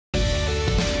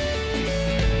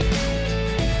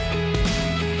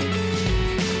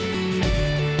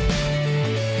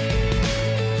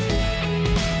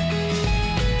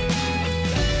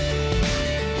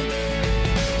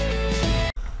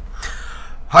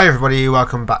Hi everybody,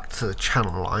 welcome back to the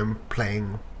channel. I'm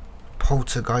playing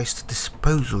Poltergeist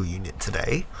Disposal Unit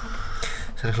today.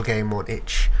 It's a little game on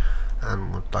itch,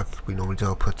 and like we normally do,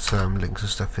 I'll put some links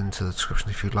and stuff into the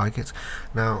description if you'd like it.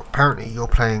 Now, apparently you're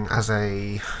playing as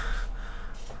like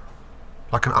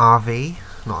an RV,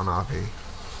 not an RV.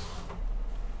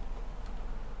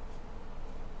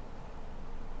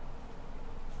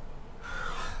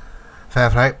 Fair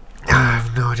play. I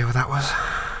have no idea what that was.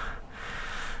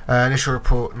 Initial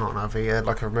report, not an RV,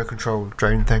 like a remote control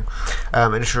drone thing.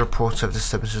 Initial report of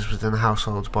disturbances within the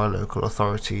households by local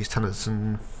authorities. Tenants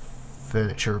and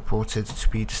furniture reported to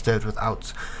be disturbed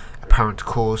without apparent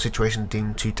cause. Situation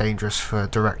deemed too dangerous for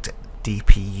direct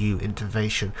DPU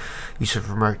intervention. Use of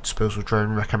remote disposal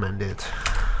drone recommended.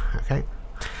 Okay.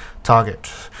 Target.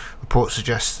 Report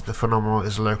suggests the phenomenon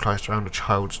is localized around a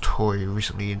child's toy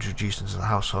recently introduced into the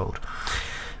household.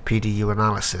 PDU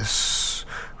analysis.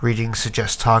 Reading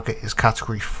suggests target is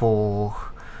category 4.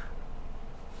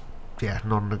 Yeah,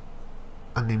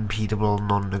 unimpedable,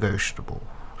 non-negotiable.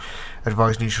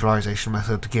 Advise neutralization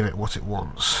method to give it what it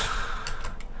wants.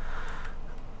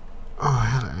 Oh,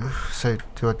 hello. So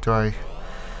do I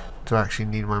actually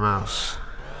need my mouse?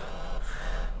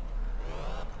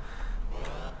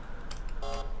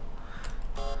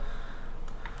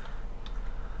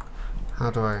 How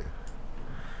do I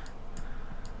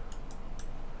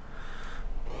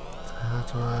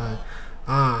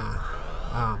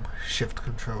shift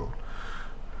control.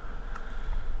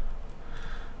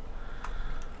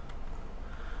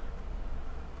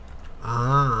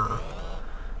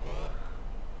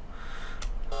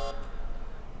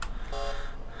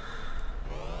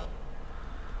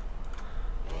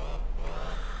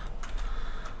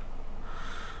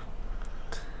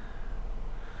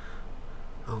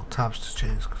 Oh, tabs to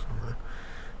change somewhere.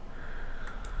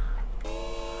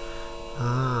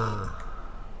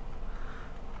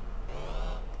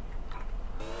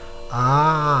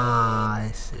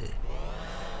 I see.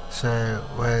 So,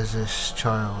 where's this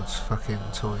child's fucking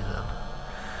toy then?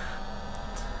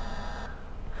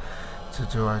 So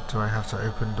do I have to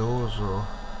open doors or?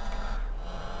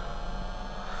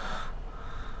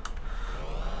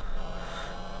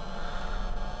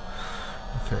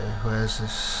 Okay, where's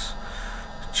this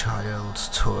child's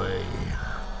toy?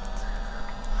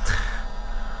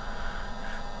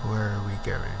 Where are we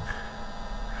going?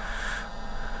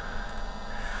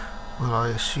 Well, I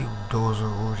assume doors are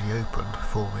already open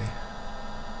for me.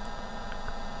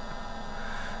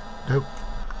 Nope.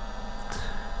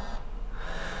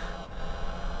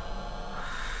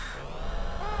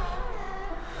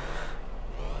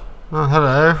 Oh,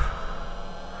 hello.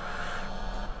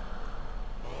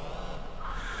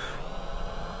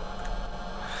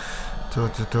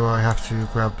 Do I have to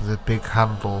grab the big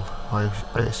handle? I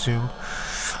assume.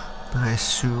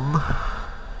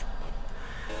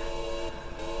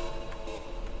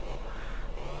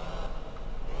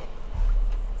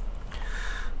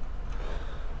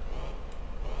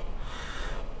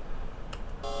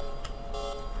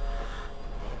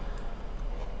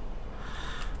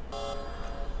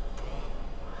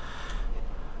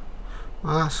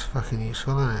 Well, that's fucking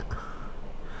useful, isn't it?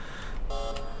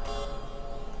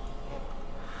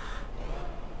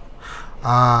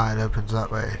 Ah, it opens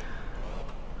that way.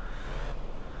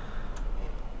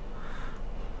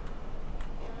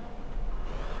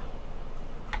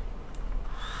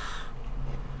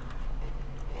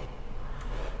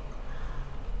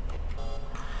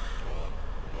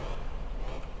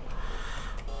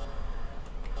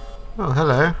 Oh,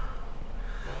 hello.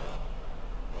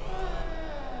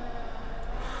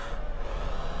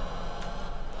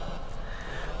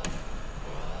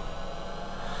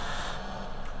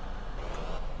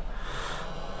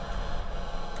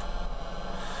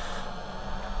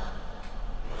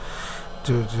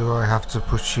 Do I have to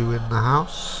put you in the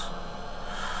house?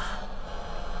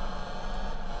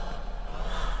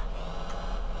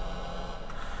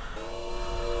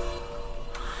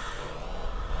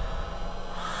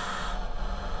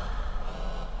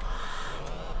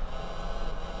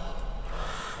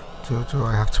 Do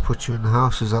I have to put you in the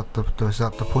house? Is that the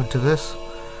point of this?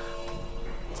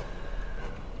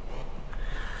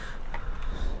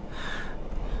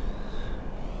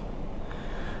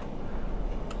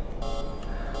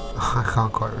 I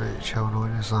can't quite reach. How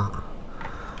annoying is that?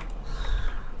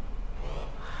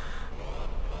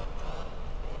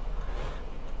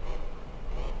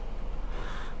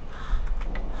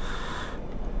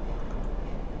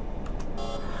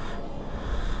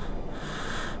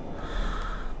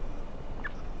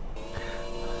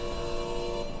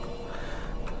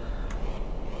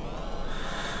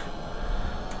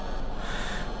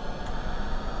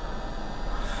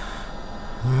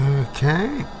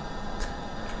 Okay.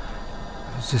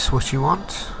 Is this what you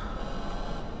want?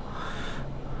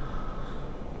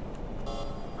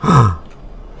 I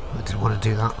didn't want to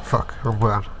do that. Fuck, wrong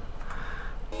button.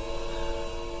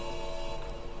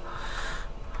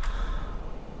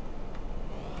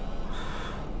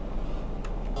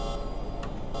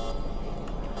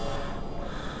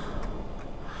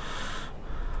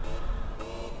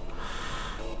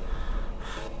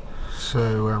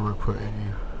 So where am I putting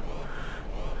you?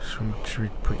 Should we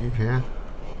put you here?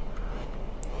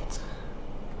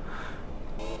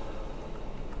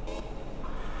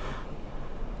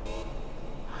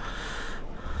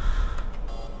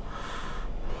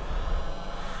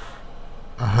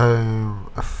 A home,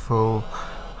 a full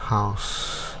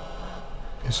house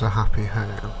is a happy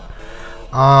home.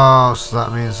 Oh, so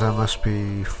that means there must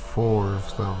be 4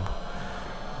 of them,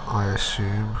 I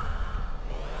assume.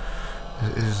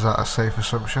 Is that a safe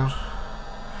assumption?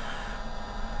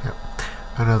 Yep.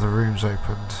 Another room's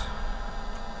opened.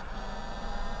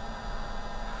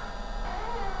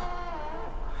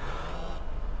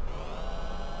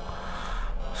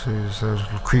 So there's a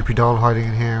little creepy doll hiding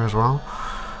in here as well.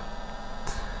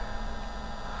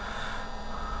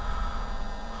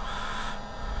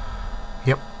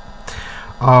 Yep.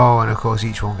 Oh, and of course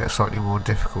each one gets slightly more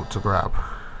difficult to grab.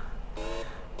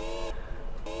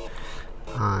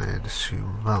 I'd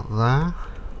assume about there.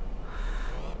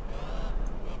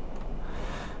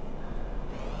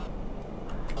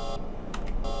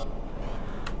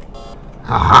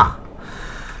 Aha!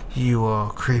 You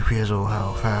are creepy as all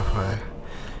hell, fair play.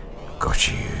 Got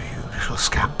you, you little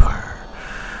scamper.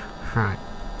 Right.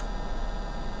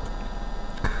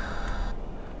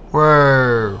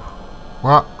 Whoa!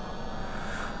 What?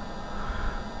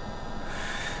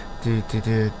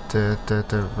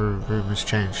 The room has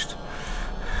changed.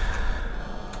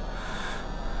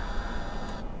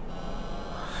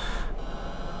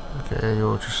 Okay,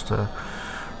 you're just a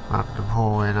random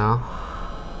hallway now.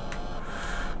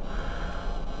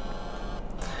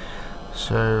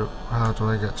 So, how do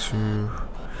I get to...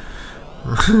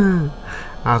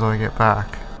 how do I get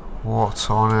back? What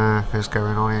on earth is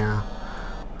going on here?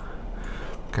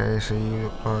 Okay, so you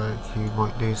look like you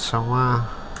might lead somewhere.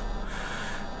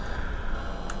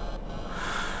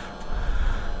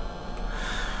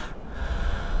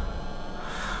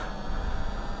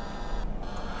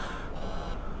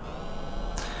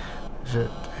 Is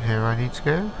it here I need to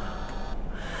go?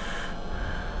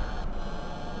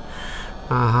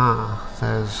 Aha,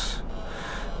 there's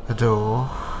a door.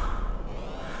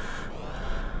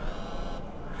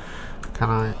 Can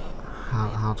I...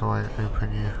 how do I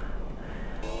open you?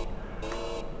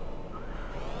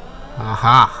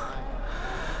 Aha!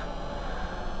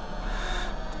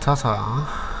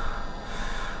 Ta-ta!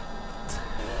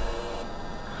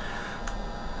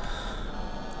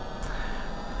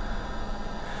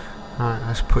 Right,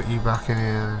 let's put you back in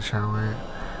here then, shall we?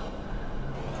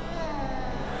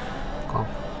 Come on.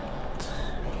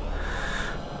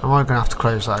 Am I going to have to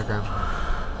close that again?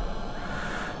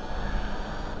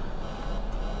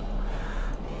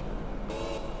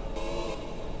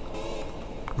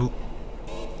 Ooh.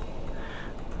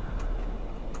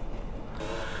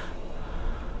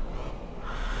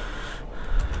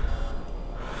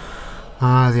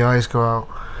 Ah, the eyes go out.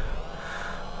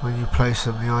 When you place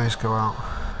them, the eyes go out.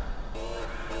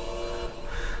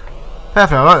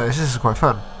 Perfect, I like this. This is quite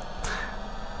fun.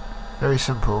 Very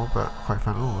simple, but quite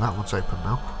fun. Oh, that one's open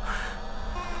now.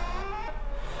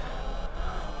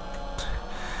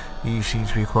 You seem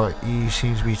to be you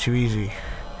seem to be too easy.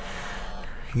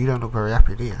 You don't look very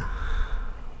happy, do you?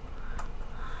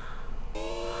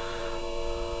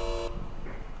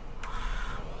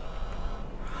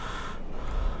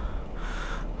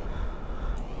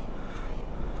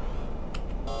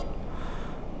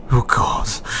 Oh God.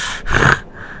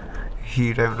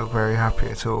 You don't look very happy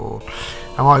at all.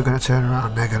 Am I going to turn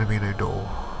around? There's going to be no door.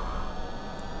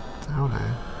 Oh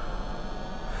no.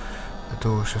 The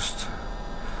door's just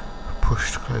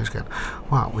pushed closed again.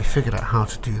 Well, we figured out how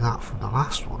to do that from the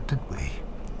last one, didn't we?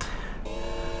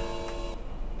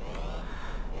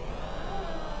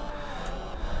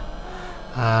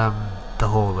 The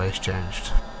hallway's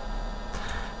changed.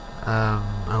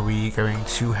 Are we going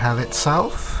to hell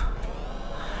itself?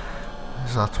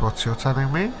 Is that what you're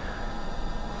telling me?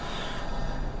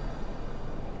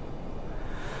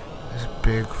 There's a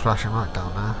big flashing light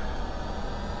down there.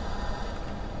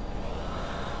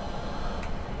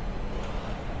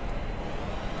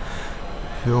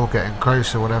 You're getting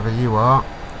closer, whatever you are.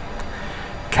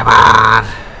 Come on!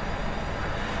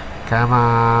 Come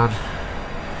on!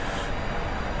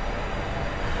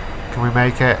 Can we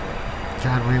make it?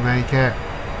 Can we make it?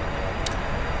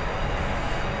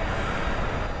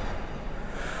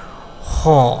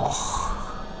 Oh,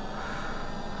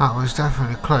 that was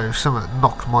definitely close. Something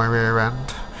knocked my rear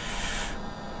end.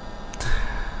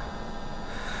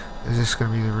 Is this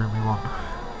going to be the room we want?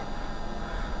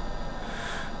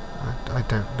 I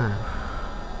don't know.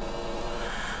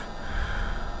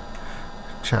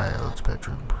 Child's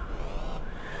bedroom.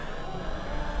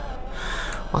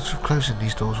 What's with closing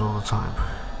these doors all the time?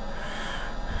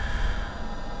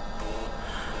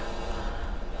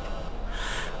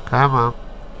 Come on.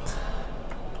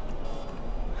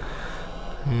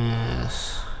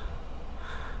 Yes.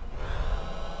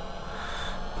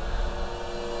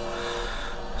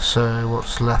 So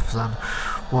what's left then?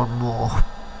 One more.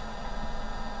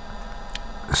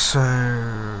 So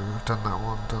done that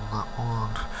one, done that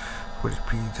one. Would it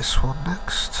be this one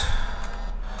next?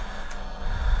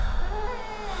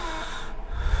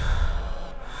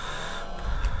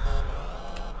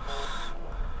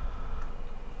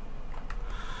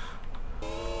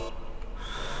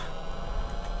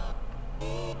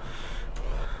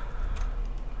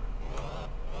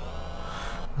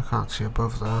 I can't see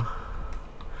above there.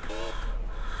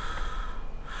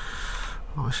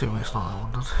 I'm assuming it's not that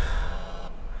one then.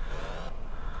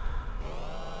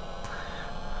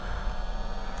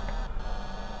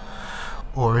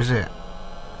 Or is it?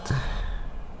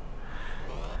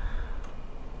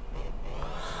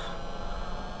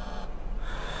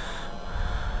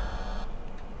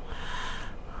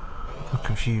 I'm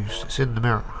confused. It's in the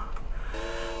mirror.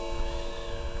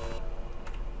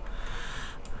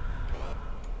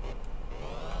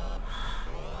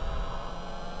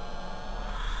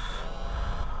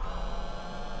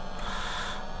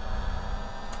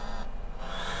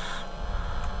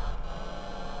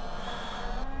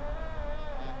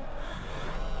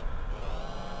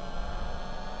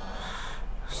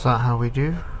 Is that how we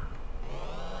do?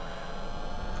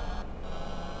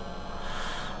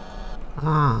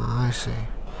 Ah, I see.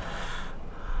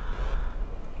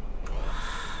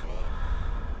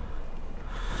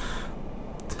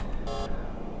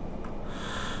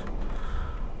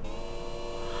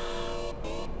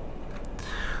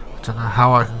 I don't know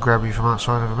how I can grab you from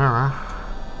outside of a mirror.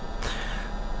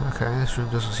 Okay, this room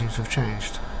doesn't seem to have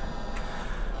changed.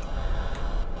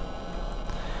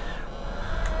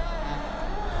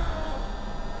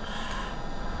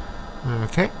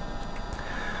 Okay.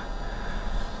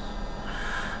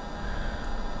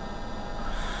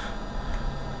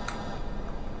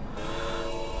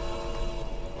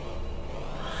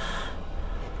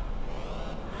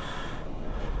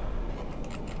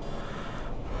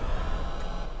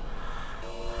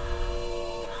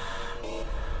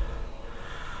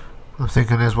 I'm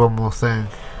thinking there's one more thing.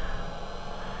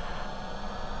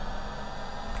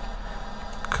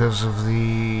 Because of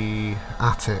the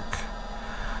attic.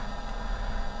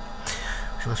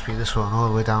 Which must be this one, all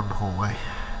the way down the hallway.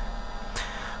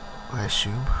 I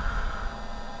assume.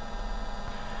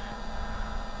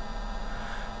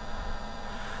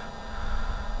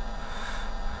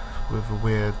 With a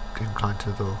weird incline to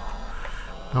the door.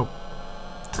 Nope.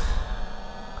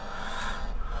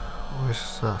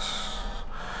 Where's this?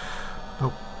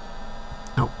 Nope.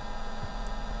 Nope.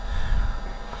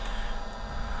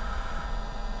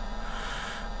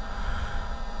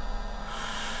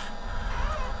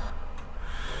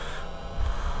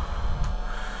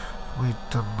 We've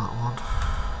done that one.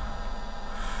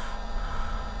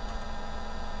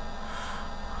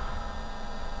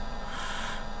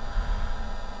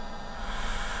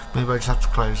 Maybe I just have to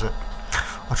close it.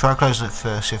 I'll try closing it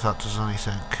first, see if that does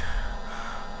anything.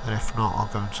 And if not, I'll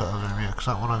go into the other room, because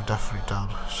that one I've definitely done.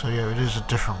 So yeah, it is a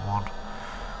different one.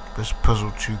 But it's a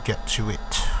puzzle to get to it.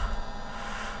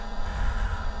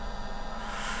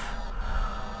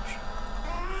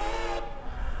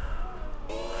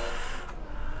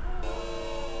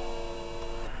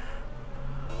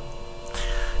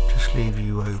 Just leave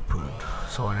you open,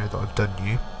 so I know that I've done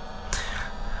you.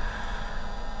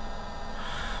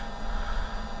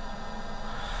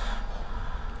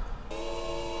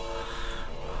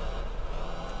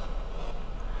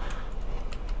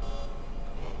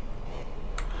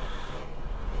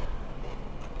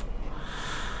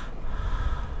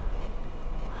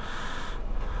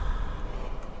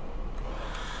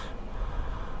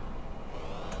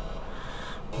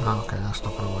 Okay, that's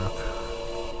not going to work.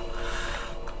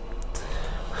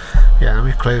 Yeah, let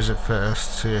me close it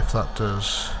first, see if that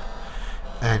does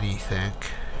anything.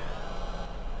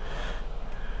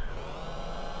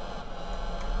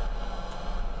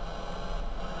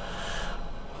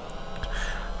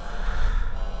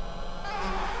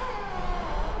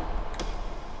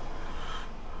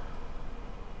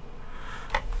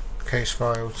 case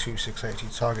file 2680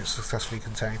 target successfully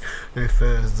contained. No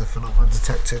further phenomenon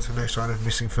detected. No sign of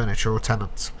missing furniture or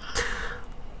tenants.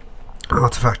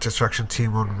 Artifact extraction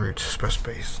team en route. Express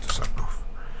base to South North.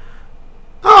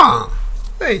 Ah,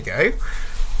 there you go.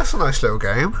 That's a nice little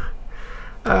game.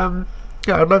 Yeah,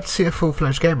 I'd love to see a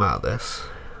full-fledged game out of this.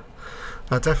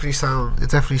 It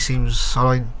definitely seems. I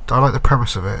like the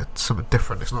premise of it. It's something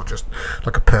different. It's not just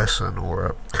like a person or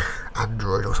a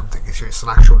android or something. It's an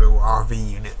actual little RV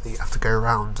unit that you have to go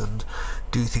around and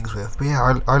do things with. But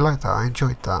yeah, I like that. I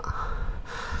enjoyed that.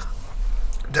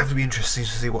 Definitely be interesting to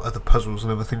see what other puzzles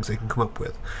and other things they can come up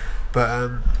with.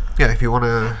 But yeah, if you want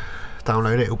to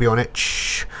download it, it'll be on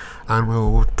itch, and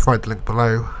we'll provide the link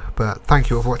below. But thank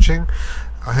you all for watching.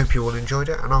 I hope you all enjoyed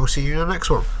it, and I will see you in the next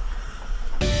one.